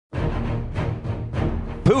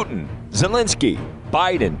Putin, Zelensky,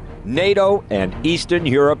 Biden, NATO, and Eastern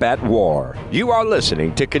Europe at war. You are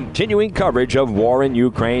listening to continuing coverage of war in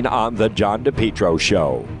Ukraine on The John DePetro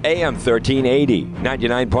Show. AM 1380,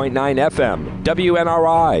 99.9 FM,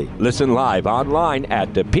 WNRI. Listen live online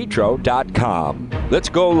at DePetro.com. Let's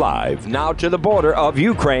go live now to the border of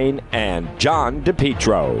Ukraine and John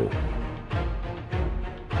DePetro.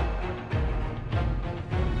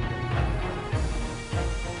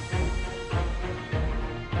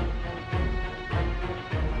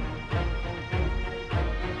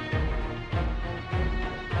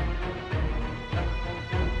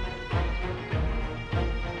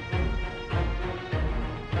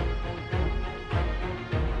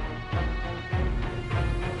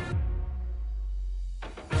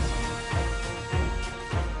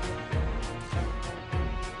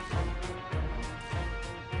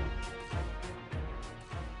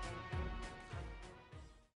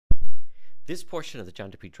 This portion of the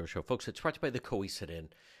John DePetro Show, folks, it's brought to you by the Coicidin.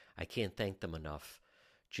 I can't thank them enough.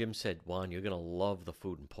 Jim said, Juan, you're going to love the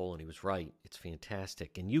food in Poland. He was right. It's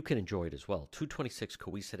fantastic. And you can enjoy it as well. 226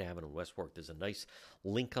 Coisit Avenue in West Warwick. There's a nice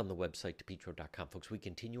link on the website, depetro.com. Folks, we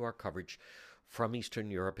continue our coverage from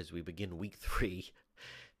Eastern Europe as we begin week 3.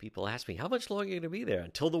 People ask me, how much longer are you going to be there?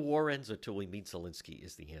 Until the war ends or until we meet Zelensky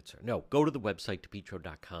is the answer. No, go to the website,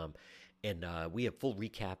 depetro.com. And we have full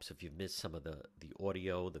recaps if you've missed some of the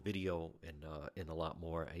audio, the video, and a lot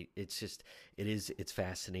more. It's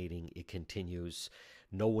fascinating. It continues.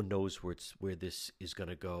 No one knows where this is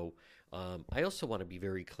going to go. I also want to be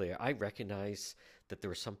very clear. I recognize that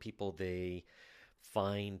there are some people, they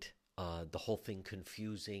find the whole thing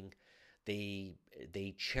confusing. They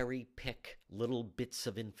cherry pick little bits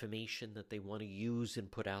of information that they want to use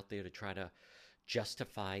and put out there to try to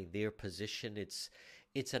justify their position.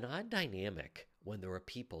 It's an odd dynamic when there are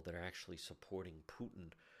people that are actually supporting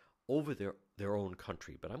Putin over their own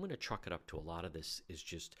country. But I'm going to chalk it up to a lot of this is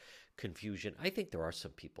just confusion. I think there are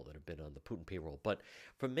some people that have been on the Putin payroll. But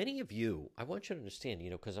for many of you, I want you to understand,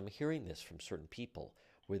 because I'm hearing this from certain people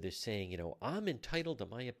where they're saying, I'm entitled to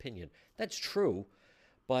my opinion. That's true,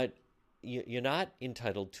 but you're not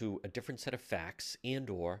entitled to a different set of facts and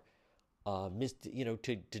or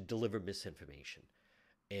to deliver misinformation.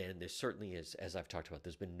 And there certainly is, as I've talked about,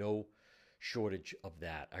 there's been no shortage of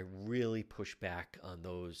that. I really push back on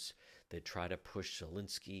those that try to push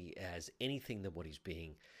Zelensky as anything than what he's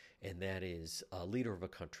being, and that is a leader of a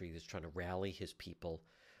country that's trying to rally his people.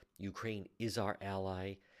 Ukraine is our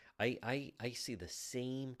ally. I see the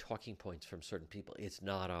same talking points from certain people. It's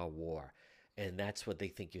not our war. And that's what they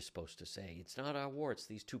think you're supposed to say. It's not our war. It's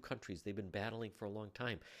these two countries. They've been battling for a long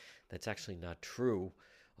time. That's actually not true.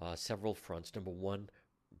 Several fronts. Number one,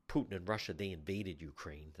 Putin and Russia, they invaded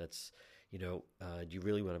Ukraine. That's, do you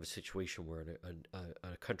really want to have a situation where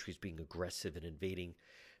a country's being aggressive and invading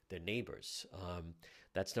their neighbors?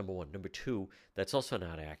 That's number one. Number two, that's also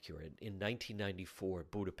not accurate. In 1994,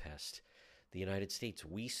 Budapest, the United States,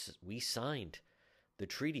 we signed the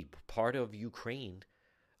treaty, part of Ukraine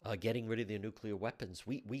getting rid of their nuclear weapons.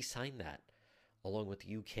 We signed that along with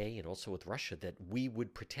the UK and also with Russia, that we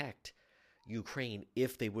would protect Ukraine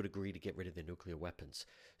if they would agree to get rid of their nuclear weapons.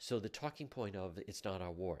 So the talking point of it's not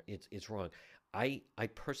our war, it's wrong. I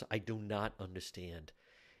personally do not understand,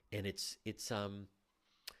 and it's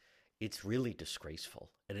really disgraceful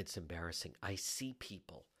and it's embarrassing. I see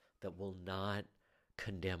people that will not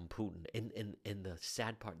condemn Putin, and the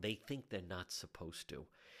sad part, they think they're not supposed to.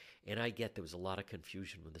 And I get there was a lot of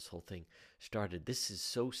confusion when this whole thing started. This is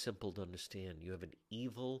so simple to understand. You have an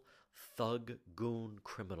evil thug, goon,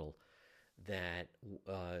 criminal that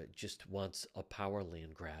just wants a power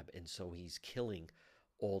land grab, and so he's killing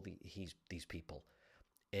these people.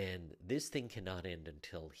 And this thing cannot end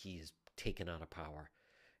until he's taken out of power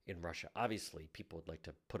in Russia. Obviously, people would like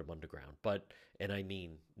to put him underground, and I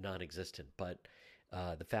mean non-existent. But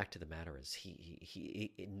the fact of the matter is,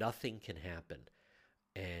 he nothing can happen.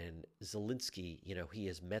 And Zelensky, he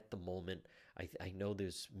has met the moment. I know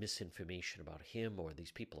there's misinformation about him or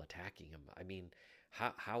these people attacking him. I mean,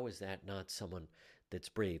 how is that not someone that's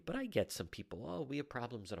brave? But I get some people, we have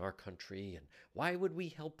problems in our country, and why would we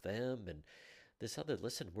help them? And this other,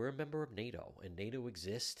 listen, we're a member of NATO, and NATO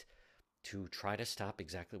exists to try to stop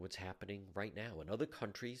exactly what's happening right now. And other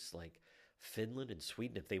countries like Finland and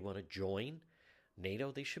Sweden, if they want to join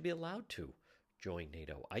NATO, they should be allowed to join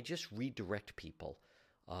NATO. I just redirect people.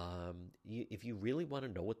 If you really want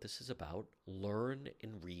to know what this is about, learn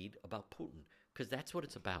and read about Putin, because that's what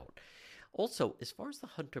it's about. Also, as far as the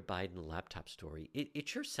Hunter Biden laptop story, it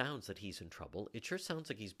sure sounds that he's in trouble. It sure sounds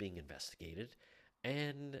like he's being investigated.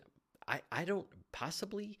 And I don't,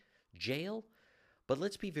 possibly jail, But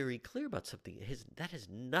let's be very clear about something. That has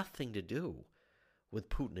nothing to do with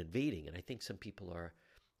Putin invading. And I think some people are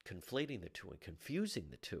conflating the two and confusing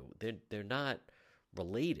the two. They're not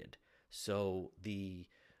related. So the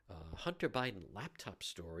Hunter Biden laptop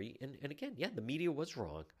story, and again, yeah, the media was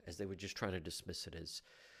wrong, as they were just trying to dismiss it as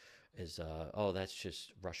oh, that's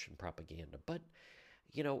just Russian propaganda. But,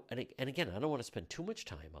 and again, I don't want to spend too much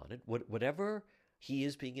time on it. Whatever he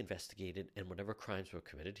is being investigated and whatever crimes were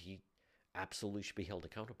committed, he absolutely should be held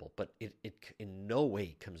accountable. But it in no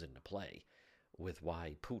way comes into play with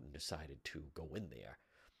why Putin decided to go in there.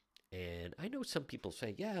 And I know some people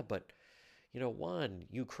say, yeah, but, Juan,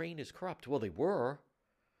 Ukraine is corrupt. Well, they were,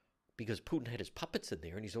 because Putin had his puppets in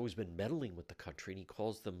there, and he's always been meddling with the country, and he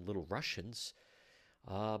calls them little Russians.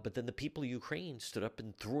 But then the people of Ukraine stood up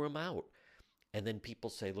and threw him out. And then people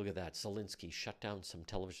say, look at that, Zelensky shut down some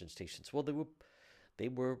television stations. Well, they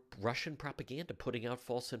were Russian propaganda putting out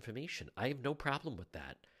false information. I have no problem with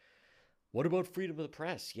that. What about freedom of the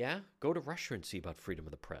press? Yeah? Go to Russia and see about freedom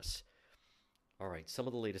of the press. All right, some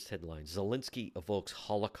of the latest headlines. Zelensky evokes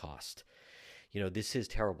Holocaust. This is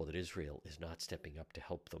terrible that Israel is not stepping up to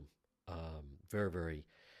help them. Very, very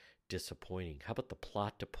disappointing. How about the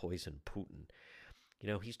plot to poison Putin?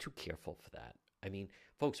 He's too careful for that. I mean,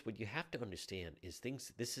 folks, what you have to understand is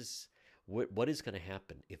this is what is going to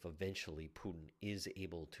happen if eventually Putin is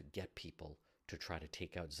able to get people to try to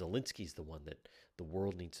take out. Zelensky's the one that the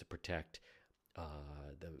world needs to protect.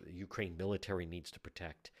 The Ukraine military needs to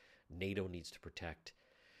protect. NATO needs to protect.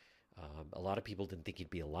 A lot of people didn't think he'd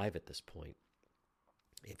be alive at this point.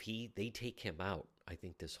 If they take him out, I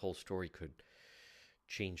think this whole story could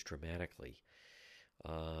change dramatically.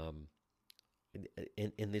 And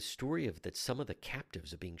this story of that some of the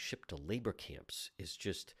captives are being shipped to labor camps is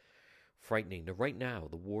just frightening. Now, right now,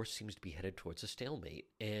 the war seems to be headed towards a stalemate,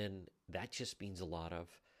 and that just means a lot of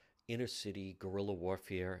inner city guerrilla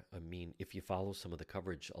warfare. I mean, if you follow some of the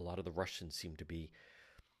coverage, a lot of the Russians seem to be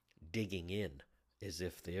digging in as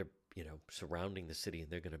if they're, surrounding the city and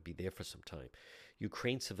they're going to be there for some time.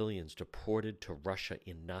 Ukraine civilians deported to Russia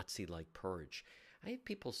in Nazi-like purge. I have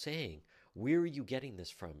people saying, where are you getting this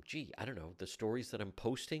from? Gee, I don't know, the stories that I'm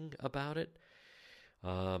posting about it.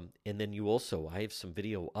 And then I have some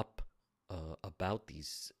video up about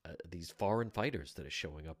these foreign fighters that are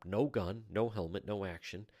showing up. No gun, no helmet, no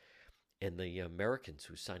action. And the Americans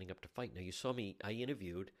who's signing up to fight. Now, you saw me, I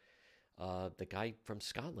interviewed the guy from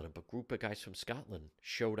Scotland. A group of guys from Scotland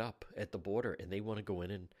showed up at the border, and they want to go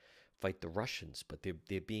in and fight the Russians. But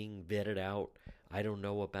they're being vetted out. I don't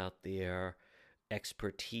know about their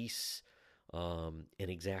expertise and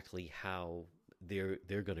exactly how they're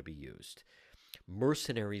going to be used.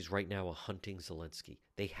 Mercenaries right now are hunting Zelensky.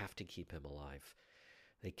 They have to keep him alive.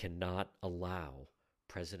 They cannot allow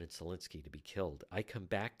President Zelensky to be killed. I come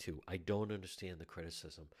back to, I don't understand the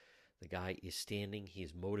criticism. The guy is standing. He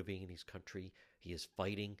is motivating his country. He is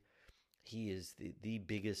fighting. He is the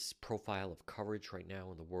biggest profile of courage right now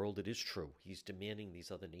in the world. It is true. He's demanding these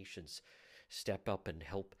other nations step up and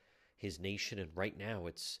help his nation. And right now,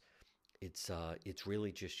 it's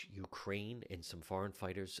really just Ukraine and some foreign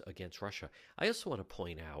fighters against Russia. I also want to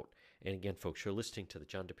point out, and again, folks, you're listening to the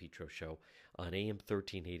John DePetro Show on AM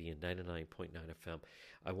 1380 and 99.9 FM.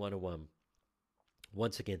 I want to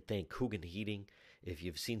once again thank Coogan Heating. If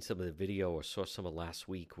you've seen some of the video or saw some of last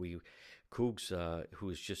week, Cougs, who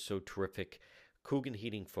is just so terrific. Coogan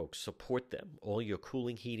Heating, folks, support them. All your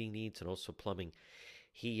cooling, heating needs, and also plumbing.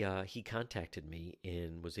 He contacted me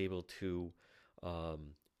and was able to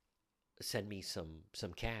send me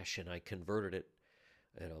some cash, and I converted it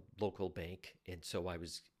at a local bank. And so I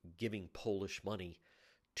was giving Polish money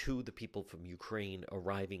to the people from Ukraine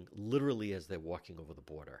arriving literally as they're walking over the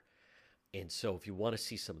border. And so if you want to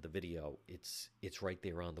see some of the video, it's right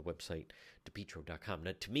there on the website, depetro.com.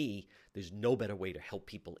 Now, to me, there's no better way to help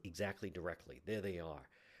people exactly directly. There they are.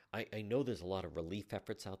 I know there's a lot of relief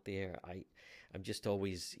efforts out there. I'm just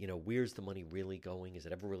always, where's the money really going? Is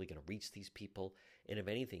it ever really going to reach these people? And if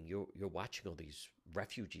anything, you're watching all these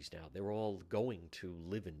refugees now. They're all going to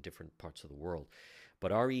live in different parts of the world.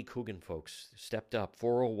 But R.E. Coogan, folks, stepped up,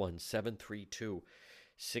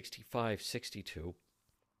 401-732-6562.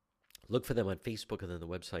 Look for them on Facebook, and then the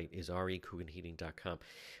website is recooganheating.com.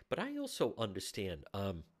 But I also understand,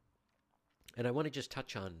 and I want to just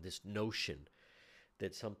touch on this notion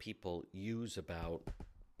that some people use about,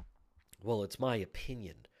 well, it's my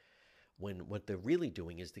opinion, when what they're really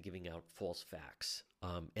doing is they're giving out false facts.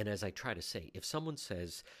 And as I try to say, if someone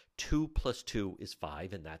says 2 + 2 is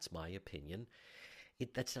 5, and that's my opinion,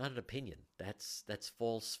 that's not an opinion. That's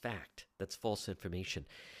false fact. That's false information.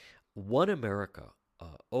 One America,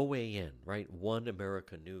 OAN, right? One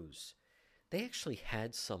America News. They actually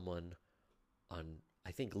had someone on,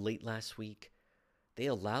 I think, late last week. They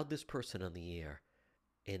allowed this person on the air.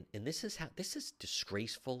 And this is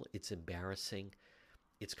disgraceful. It's embarrassing.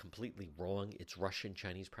 It's completely wrong. It's Russian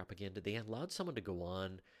Chinese propaganda. They allowed someone to go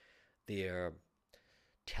on their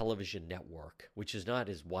television network, which is not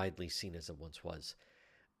as widely seen as it once was,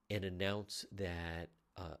 and announce that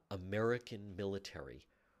American military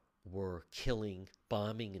were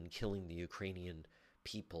bombing and killing the Ukrainian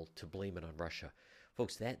people to blame it on Russia.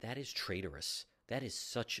 Folks, that is traitorous. That is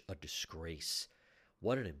such a disgrace.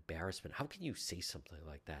 What an embarrassment. How can you say something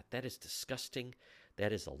like that? That is disgusting.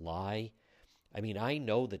 That is a lie. I mean, I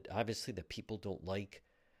know that obviously that people don't like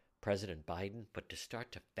President Biden, but to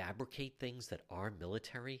start to fabricate things that our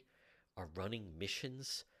military are running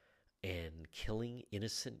missions and killing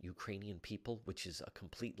innocent Ukrainian people, which is a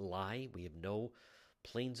complete lie. We have no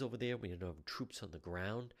planes over there. We have no troops on the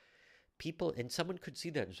ground. People, and someone could see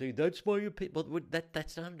that and say, that's my opinion. Well,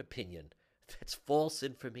 that's not an opinion. That's false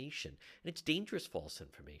information. And it's dangerous false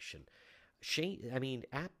information. Shame, I mean,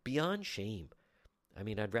 beyond shame. I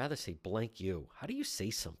mean, I'd rather say blank you. How do you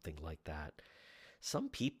say something like that? Some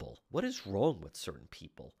people, what is wrong with certain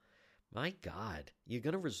people? My God, you're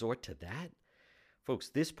going to resort to that? Folks,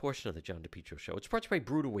 this portion of the John DePetro Show, it's brought to you by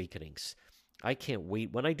Brood Awakenings. I can't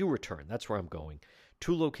wait. When I do return, that's where I'm going.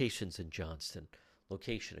 2 locations in Johnston,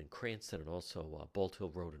 location in Cranston, and also Bald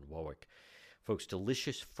Hill Road in Warwick. Folks,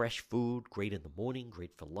 delicious, fresh food, great in the morning,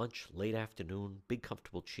 great for lunch, late afternoon, big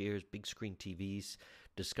comfortable chairs, big screen TVs.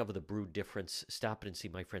 Discover the Brood difference. Stop it and see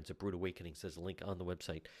my friends at Brood Awakenings. There's a link on the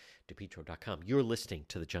website, depetro.com. You're listening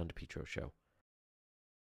to The John DePetro Show.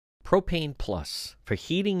 Propane Plus. For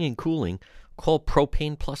heating and cooling, call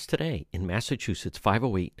Propane Plus today. In Massachusetts,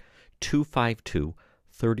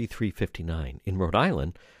 508-252-3359. In Rhode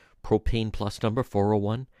Island, Propane Plus number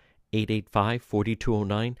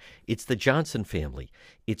 401-885-4209. It's the Johnson family.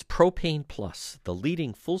 It's Propane Plus, the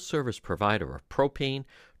leading full-service provider of propane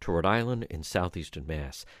to Rhode Island and southeastern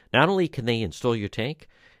Mass. Not only can they install your tank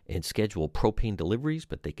and schedule propane deliveries,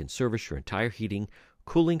 but they can service your entire heating,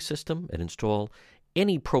 cooling system and install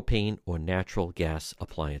any propane or natural gas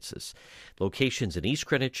appliances. Locations in East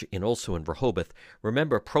Greenwich and also in Rehoboth.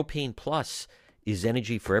 Remember, Propane Plus is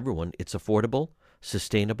energy for everyone. It's affordable,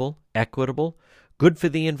 sustainable, equitable, good for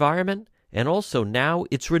the environment, and also now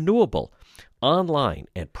it's renewable. Online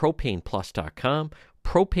at propaneplus.com.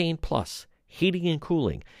 Propane Plus, heating and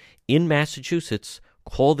cooling. In Massachusetts,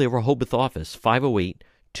 call their Rehoboth office,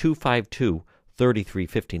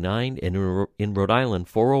 508-252-3359, and in Rhode Island,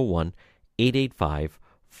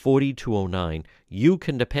 401-885-4209. You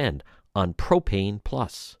can depend on Propane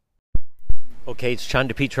Plus. Okay, it's John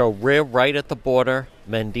DePetro. We're right at the border,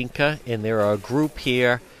 Mandinka, and there are a group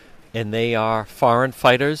here, and they are foreign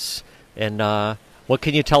fighters. And what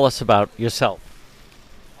can you tell us about yourself?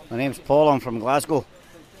 My name's Paul. I'm from Glasgow.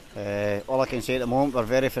 All I can say at the moment, we're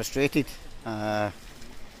very frustrated.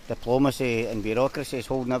 Diplomacy and bureaucracy is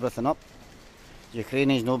holding everything up. The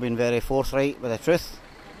Ukrainians not been very forthright with the truth.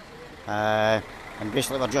 And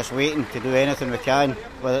basically we're just waiting to do anything we can,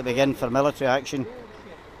 whether it begin for military action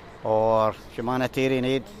or humanitarian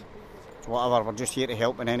aid, whatever. We're just here to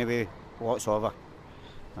help in any way whatsoever.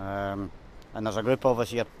 And there's a group of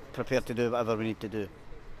us here prepared to do whatever we need to do.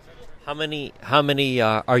 How many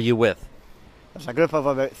are you with? There's a group of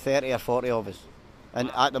about 30 or 40 of us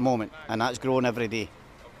at the moment, and that's growing every day.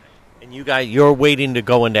 And you're waiting to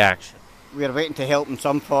go into action? We're waiting to help in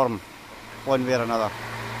some form, one way or another.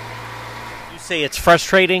 You say it's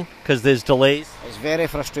frustrating because there's delays? It's very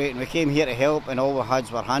frustrating. We came here to help and all we had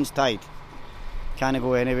were hands tied. Can't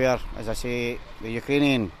go anywhere. As I say, the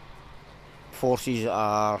Ukrainian forces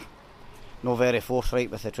are not very forthright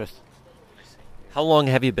with the truth. How long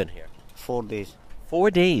have you been here? 4 days. 4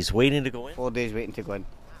 days waiting to go in? 4 days waiting to go in.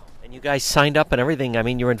 And you guys signed up and everything. I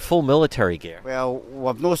mean, you're in full military gear. Well,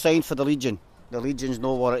 we've no signed for the Legion. The Legion's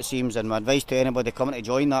know what it seems, and my advice to anybody coming to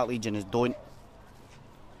join that Legion is don't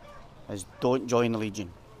join the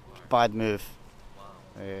Legion. It's a bad move.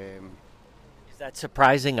 Is that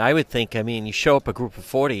surprising? I would think, I mean, you show up a group of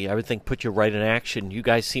 40, I would think put you right in action. You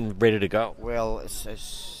guys seem ready to go. Well,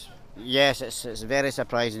 it's very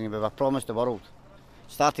surprising. We were promised the world.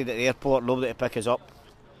 Started at the airport, nobody to pick us up.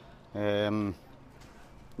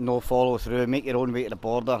 No follow through, make your own way to the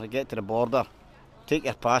border, get to the border, take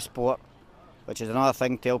your passport, which is another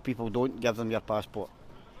thing, tell people don't give them your passport.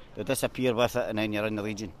 They disappear with it and then you're in the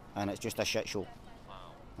Legion and it's just a shit show.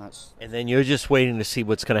 And then you're just waiting to see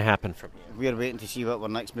what's going to happen from here. We're waiting to see what our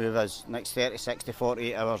next move is, next 30, 60,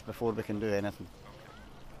 48 hours before we can do anything.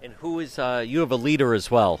 And who is, you have a leader as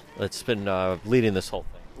well that's been leading this whole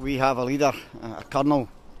thing. We have a leader, a colonel,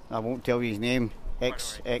 I won't tell you his name,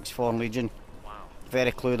 ex-Foreign Legion.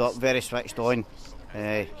 Very clued up, very switched on.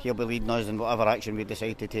 He'll be leading us in whatever action we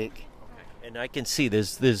decide to take. And I can see there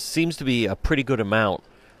seems to be a pretty good amount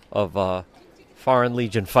of Foreign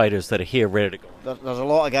Legion fighters that are here ready to go. There's a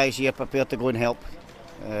lot of guys here prepared to go and help,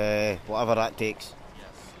 whatever that takes.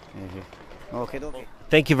 Okay.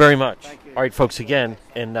 Thank you very much. All right, folks, again,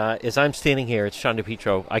 and as I'm standing here at John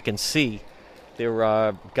DePietro, I can see there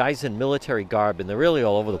are guys in military garb, and they're really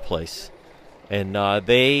all over the place. And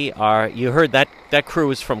they are, you heard that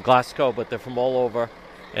crew is from Glasgow, but they're from all over,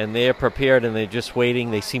 and they're prepared, and they're just waiting.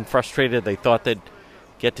 They seem frustrated. They thought they'd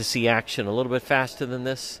get to see action a little bit faster than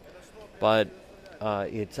this, but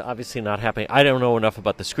it's obviously not happening. I don't know enough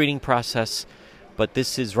about the screening process, but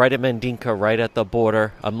this is right at Mendinka, right at the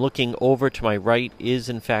border. I'm looking over to my right is,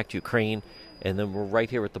 in fact, Ukraine, and then we're right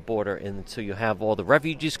here at the border, and so you have all the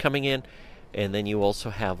refugees coming in, and then you also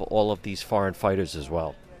have all of these foreign fighters as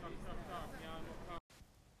well.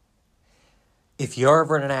 If you're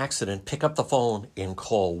ever in an accident, pick up the phone and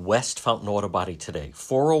call West Fountain Auto Body today,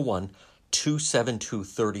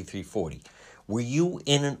 401-272-3340. Were you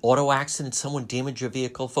in an auto accident? Someone damaged your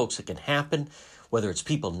vehicle? Folks, it can happen, whether it's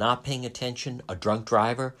people not paying attention, a drunk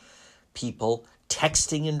driver, people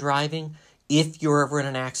texting and driving. If you're ever in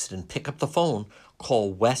an accident, pick up the phone,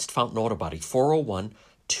 call West Fountain Auto Body,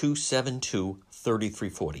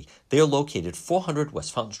 401-272-3340. They're located 400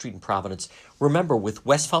 West Fountain Street in Providence. Remember, with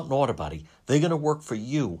West Fountain Auto Body, they're going to work for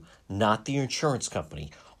you, not the insurance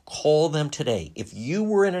company. Call them today. If you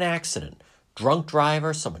were in an accident, drunk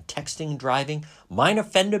driver, someone texting and driving, minor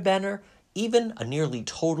fender bender, even a nearly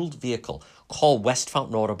totaled vehicle, call West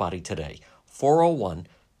Fountain Auto Body today,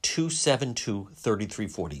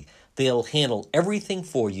 401-272-3340. They'll handle everything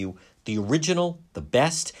for you, the original, the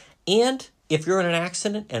best, and if you're in an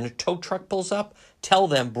accident and a tow truck pulls up, tell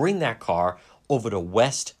them bring that car over to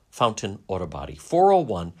West Fountain Auto Body,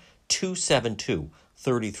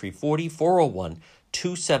 401-272-3340,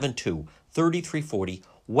 401-272-3340,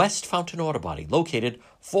 West Fountain Auto Body, located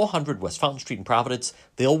 400 West Fountain Street in Providence.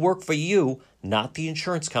 They'll work for you, not the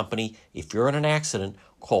insurance company. If you're in an accident,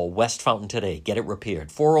 call West Fountain today. Get it repaired,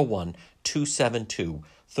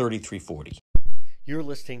 401-272-3340. You're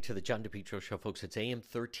listening to the John DePietro Show, folks. It's AM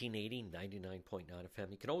 1380, 99.9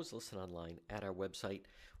 FM. You can always listen online at our website,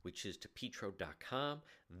 which is depetro.com.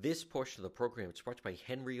 This portion of the program is brought to you by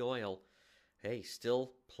Henry Oil. Hey,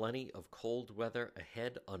 still plenty of cold weather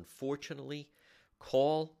ahead, unfortunately.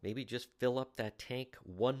 Call, maybe just fill up that tank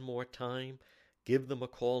one more time. Give them a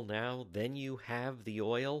call now. Then you have the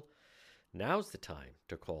oil. Now's the time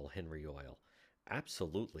to call Henry Oil.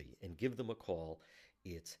 Absolutely. And give them a call.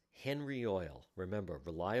 It's Henry Oil. Remember,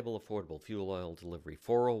 reliable, affordable fuel oil delivery,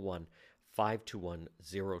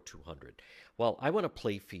 401-521-0200. Well, I want to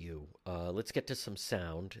play for you. Let's get to some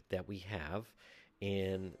sound that we have.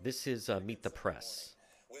 And this is Meet the Press.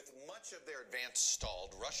 With much of their advance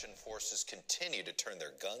stalled, Russian forces continue to turn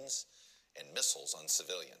their guns and missiles on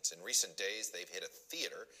civilians. In recent days, they've hit a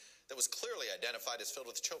theater that was clearly identified as filled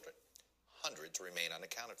with children. Hundreds remain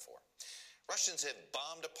unaccounted for. Russians have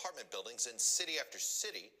bombed apartment buildings in city after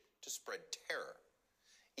city to spread terror,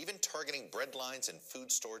 even targeting bread lines and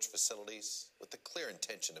food storage facilities with the clear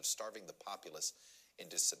intention of starving the populace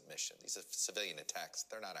into submission. These are civilian attacks.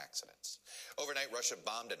 They're not accidents. Overnight, Russia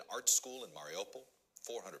bombed an art school in Mariupol.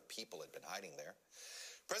 400 people had been hiding there.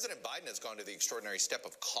 President Biden has gone to the extraordinary step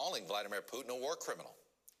of calling Vladimir Putin a war criminal.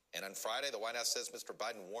 And on Friday, the White House says Mr.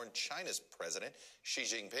 Biden warned China's president, Xi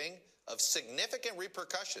Jinping, of significant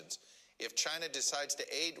repercussions if China decides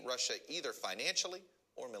to aid Russia either financially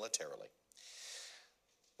or militarily.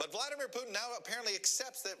 But Vladimir Putin now apparently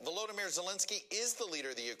accepts that Volodymyr Zelensky is the leader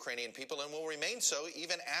of the Ukrainian people and will remain so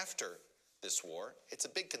even after this war. It's a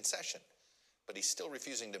big concession, but he's still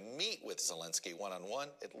refusing to meet with Zelensky one-on-one,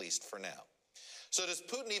 at least for now. So does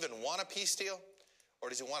Putin even want a peace deal, or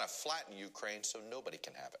does he want to flatten Ukraine so nobody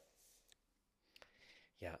can have it?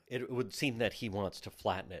 Yeah, it would seem that he wants to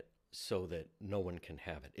flatten it so that no one can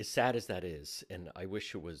have it. As sad as that is, and I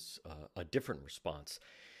wish it was a different response.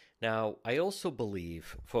 Now, I also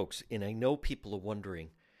believe, folks, and I know people are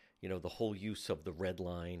wondering, you know, the whole use of the red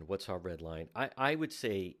line, what's our red line? I would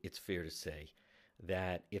say it's fair to say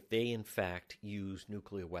that if they, in fact, use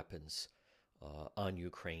nuclear weapons on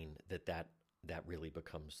Ukraine, that really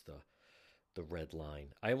becomes the red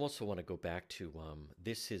line. I also want to go back to,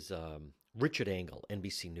 this is Richard Engel,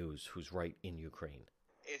 NBC News, who's right in Ukraine.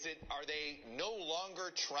 Are they no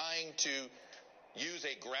longer trying to use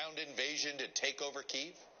a ground invasion to take over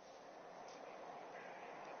Kyiv?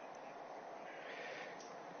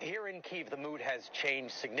 Here in Kyiv, the mood has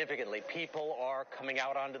changed significantly. People are coming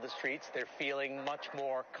out onto the streets. They're feeling much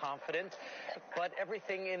more confident. But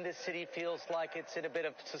everything in this city feels like it's in a bit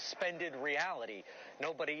of suspended reality.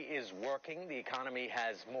 Nobody is working. The economy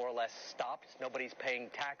has more or less stopped. Nobody's paying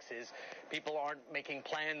taxes. People aren't making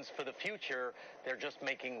plans for the future. They're just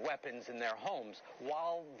making weapons in their homes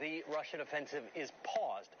while the Russian offensive is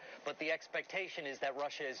paused. But the expectation is that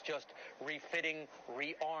Russia is just refitting,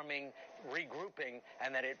 rearming, regrouping,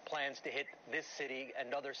 and that it plans to hit this city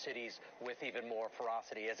and other cities with even more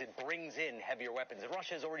ferocity as it brings in heavier weapons. And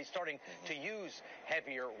Russia is already starting to use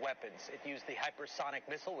heavier weapons. It used the hypersonic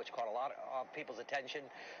missile, which caught a lot of people's attention,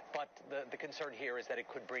 but the concern here is that it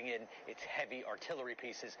could bring in its heavy artillery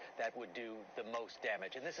pieces that would do the most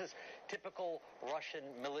damage. And this is typical Russian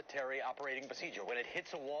military operating procedure. When it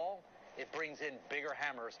hits a wall, it brings in bigger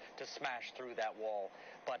hammers to smash through that wall.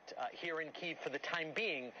 But here in Kyiv, for the time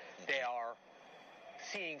being, they are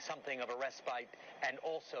seeing something of a respite and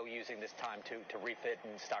also using this time to refit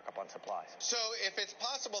and stock up on supplies. So if it's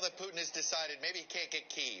possible that Putin has decided maybe he can't get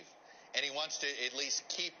Kyiv and he wants to at least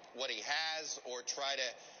keep what he has or try to,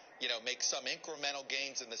 make some incremental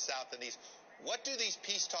gains in the south and east, what do these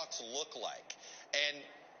peace talks look like? And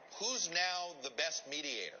who's now the best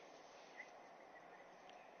mediator?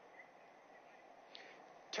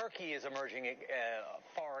 Turkey is emerging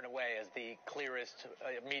far and away as the clearest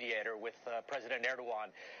mediator with President Erdogan.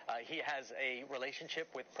 He has a relationship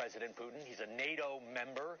with President Putin. He's a NATO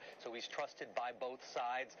member, so he's trusted by both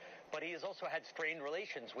sides. But he has also had strained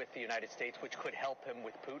relations with the United States, which could help him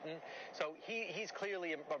with Putin. So he's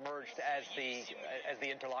clearly emerged as the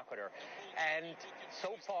interlocutor. And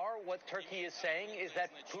so far, what Turkey is saying is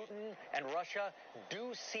that Putin and Russia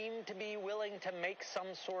do seem to be willing to make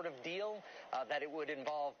some sort of deal, that it would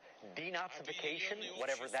involve denazification,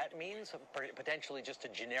 whatever that means, potentially just a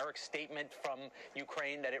generic statement from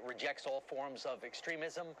Ukraine that it rejects all forms of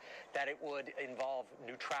extremism, that it would involve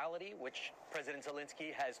neutrality, which President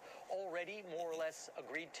Zelensky has already more or less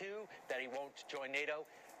agreed to, that he won't join NATO,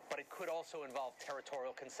 but it could also involve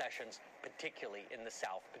territorial concessions, particularly in the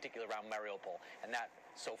south, particularly around Mariupol, and that,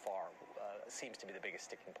 so far, seems to be the biggest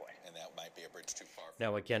sticking point. And that might be a bridge too far.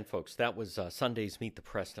 Now, again, folks, that was Sunday's Meet the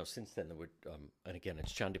Press. Now, since then, there were, and again,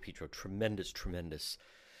 it's John DePietro, tremendous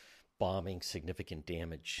bombing, significant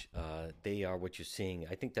damage. They are what you're seeing.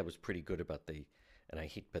 I think that was pretty good about the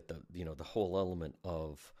whole element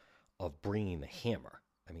of bringing the hammer.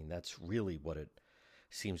 I mean, that's really what it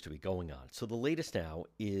seems to be going on. So the latest now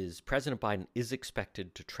is President Biden is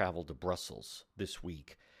expected to travel to Brussels this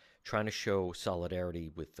week, trying to show solidarity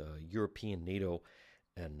with European NATO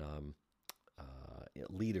and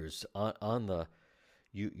leaders on the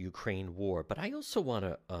Ukraine war. But I also want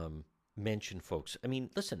to mention, folks, I mean,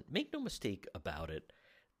 listen, make no mistake about it,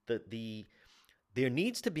 there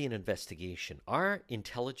needs to be an investigation. Our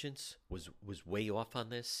intelligence was way off on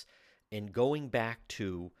this. And going back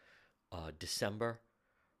to December,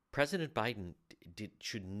 President Biden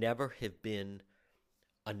should never have been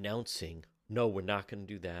announcing, no, we're not going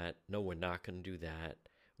to do that. No, we're not going to do that.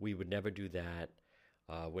 We would never do that.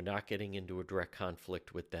 We're not getting into a direct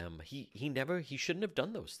conflict with them. He shouldn't have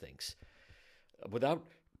done those things. Without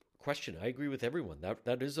question, I agree with everyone.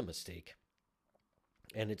 That is a mistake.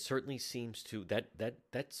 And it certainly seems to,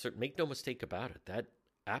 make no mistake about it, that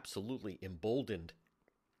absolutely emboldened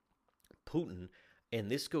Putin.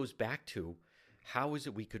 And this goes back to, how is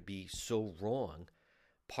it we could be so wrong?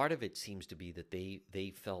 Part of it seems to be that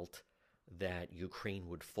they felt that Ukraine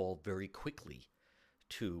would fall very quickly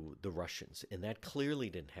to the Russians, and that clearly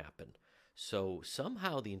didn't happen. So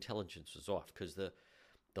somehow the intelligence was off, because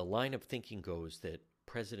the line of thinking goes that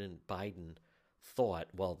President Biden thought,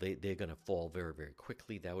 well, they're going to fall very, very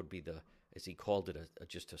quickly. That would be as he called it,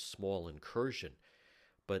 just a small incursion.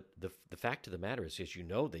 But the fact of the matter is, as you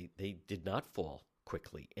know, they did not fall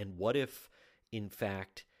quickly. And what if, in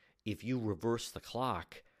fact, if you reverse the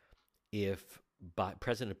clock, if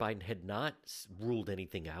President Biden had not ruled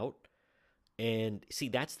anything out, and see,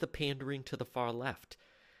 that's the pandering to the far left.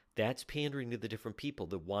 That's pandering to the different people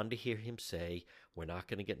that wanted to hear him say, we're not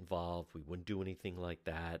going to get involved, we wouldn't do anything like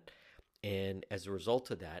that. And as a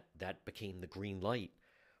result of that, that became the green light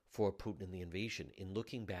for Putin and the invasion. In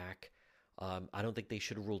looking back, I don't think they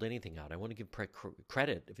should have ruled anything out. I want to give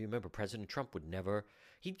credit. If you remember, President Trump would never,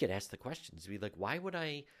 he'd get asked the questions. He'd be like, why would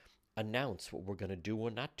I announce what we're going to do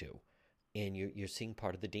or not do? And you're seeing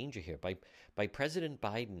part of the danger here. By President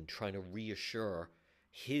Biden trying to reassure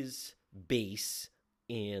his base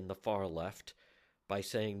in the far left by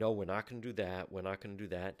saying, no, we're not going to do that, we're not going to do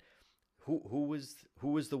that. Who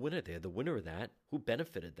was the winner there? The winner of that, who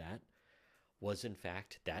benefited that, was in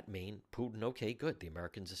fact that main Putin. Okay, good. The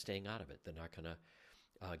Americans are staying out of it. They're not going to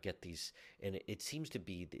get these. And it seems to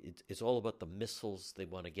be, it's all about the missiles they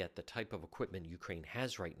want to get. The type of equipment Ukraine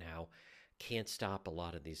has right now can't stop a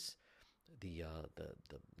lot of these, the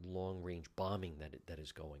long-range bombing that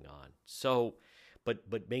is going on. So,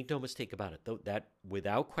 but make no mistake about it, though, that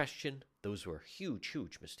without question, those were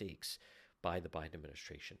huge mistakes by the Biden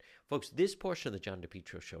administration. Folks, this portion of the John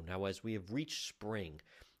DePetro Show, now as we have reached spring,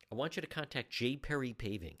 I want you to contact J. Perry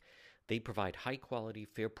Paving. They provide high-quality,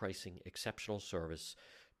 fair pricing, exceptional service,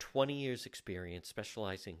 20 years experience,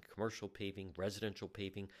 specializing in commercial paving, residential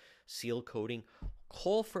paving, seal coating.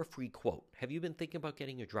 Call for a free quote. Have you been thinking about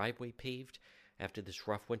getting your driveway paved after this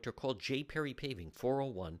rough winter? Call J. Perry Paving,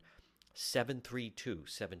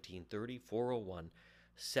 401-732-1730,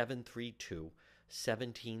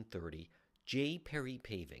 401-732-1730. J. Perry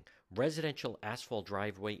Paving, residential asphalt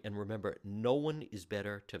driveway, and remember, no one is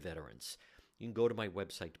better to veterans. You can go to my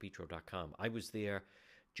website, depetro.com. I was there.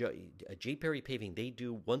 J. Perry Paving, they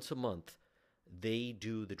do once a month, they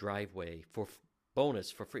do the driveway for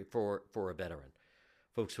bonus for free for a veteran.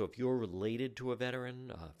 Folks, so if you're related to a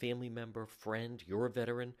veteran, a family member, friend, you're a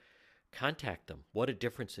veteran, contact them. What a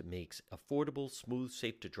difference it makes. Affordable, smooth,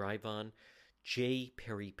 safe to drive on. J.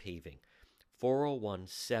 Perry Paving.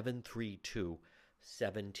 401-732-1730.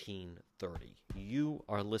 You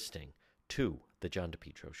are listening to The John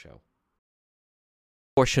DePetro Show.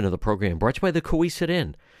 Portion of the program brought to you by the Cohasset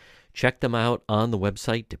Inn. Check them out on the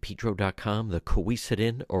website, depetro.com. The Cohasset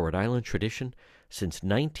Inn, or Rhode Island tradition, since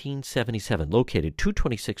 1977. Located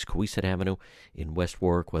 226 Cohasset Avenue in West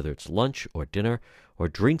Warwick. Whether it's lunch or dinner or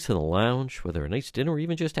drinks in the lounge, whether a nice dinner or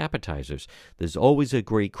even just appetizers, there's always a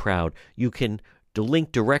great crowd. You can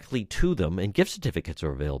link directly to them, and gift certificates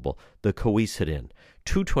are available. The Cohasset Inn,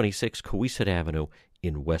 226 Cohasset Avenue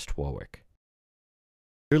in West Warwick.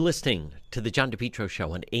 You're listening to the John DePetro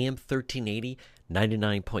Show on AM 1380,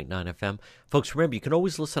 99.9 FM. Folks, remember, you can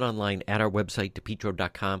always listen online at our website,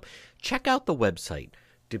 depetro.com. Check out the website,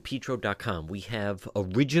 depetro.com. We have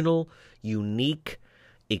original, unique,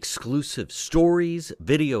 exclusive stories,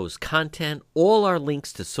 videos, content, all our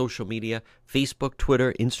links to social media, Facebook,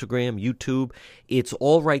 Twitter, Instagram, YouTube. It's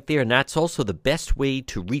all right there, and that's also the best way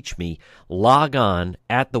to reach me. Log on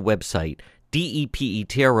at the website,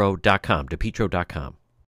 depetro.com, depetro.com.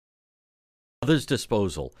 Brothers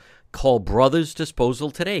Disposal. Call Brothers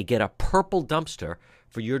Disposal today. Get a purple dumpster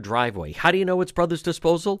for your driveway. How do you know it's Brothers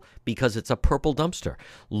Disposal? Because it's a purple dumpster.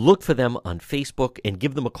 Look for them on Facebook and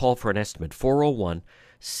give them a call for an estimate.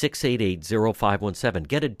 401-688-0517.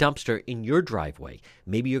 Get a dumpster in your driveway.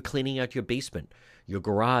 Maybe you're cleaning out your basement, your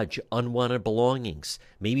garage, unwanted belongings.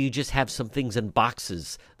 Maybe you just have some things in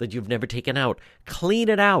boxes that you've never taken out. Clean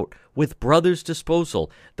it out with Brothers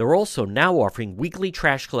Disposal. They're also now offering weekly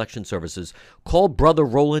trash collection services. Call Brother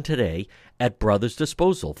Roland today at Brothers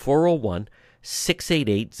Disposal,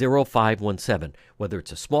 401-688-0517. Whether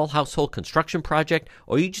it's a small household construction project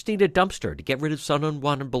or you just need a dumpster to get rid of some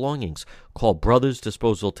unwanted belongings, call Brothers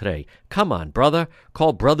Disposal today. Come on, brother.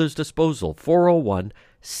 Call Brothers Disposal,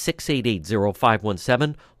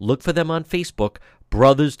 401-688-0517. Look for them on Facebook,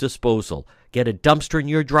 Brothers Disposal. Get a dumpster in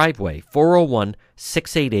your driveway,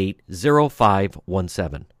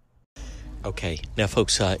 401-688-0517. Okay, now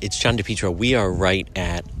folks, it's John DePetro. We are right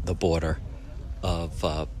at the border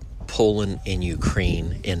of Poland and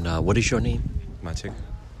Ukraine. And what is your name? Maciek.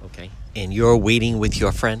 Okay. And you're waiting with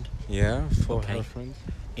your friend? Yeah, for her friend.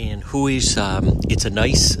 And who is, it's a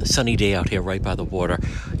nice sunny day out here right by the border.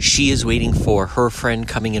 She is waiting for her friend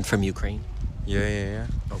coming in from Ukraine? Yeah.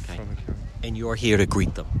 Okay. From Ukraine. And you're here to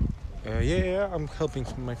greet them? Yeah, I'm helping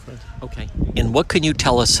my friend. Okay. And what can you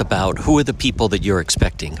tell us about who are the people that you're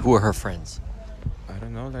expecting? Who are her friends? I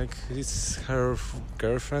don't know, like it's her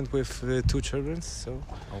girlfriend with 2 children, so...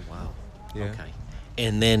 Oh, wow. Yeah. Okay.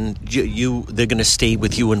 And then they're going to stay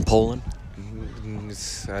with you in Poland?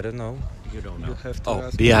 I don't know. You don't know. You have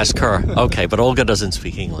to ask her. Okay, but Olga doesn't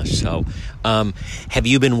speak English, so... have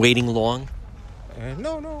you been waiting long?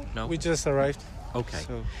 No. No? We just arrived. Okay.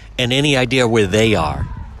 So And any idea where they are?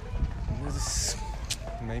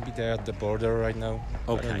 maybe they're at the border right now.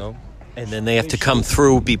 Okay. I don't know. And then they have to come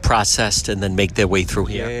through, be processed, and then make their way through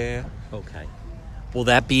here? Yeah. Okay. Will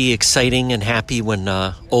that be exciting and happy when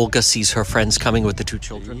Olga sees her friends coming with the 2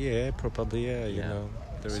 children? Yeah, probably, yeah. You know,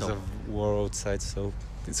 there is a war outside, so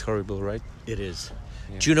it's horrible, right? It is.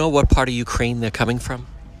 Yeah. Do you know what part of Ukraine they're coming from?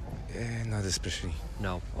 Not especially.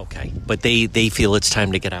 No. Okay. But they feel it's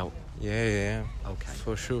time to get out? Yeah. Okay.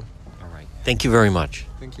 For sure. All right. Thank you very much.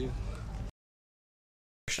 Thank you.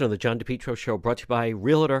 Of the John DePetro Show brought to you by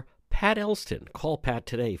Realtor Pat Elston. Call Pat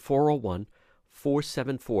today, 401-485-8255,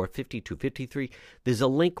 474-5253. There's a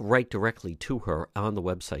link right directly to her on the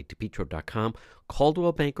website, DePietro.com.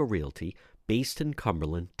 Caldwell Banker Realty, based in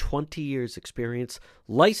Cumberland, 20 years experience,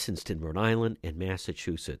 licensed in Rhode Island and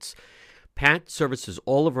Massachusetts. Pat services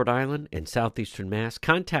all of Rhode Island and southeastern Mass.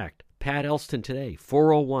 Contact Pat Elston today,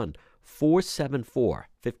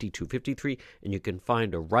 401-474-5253, and you can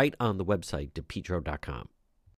find her right on the website, DePietro.com.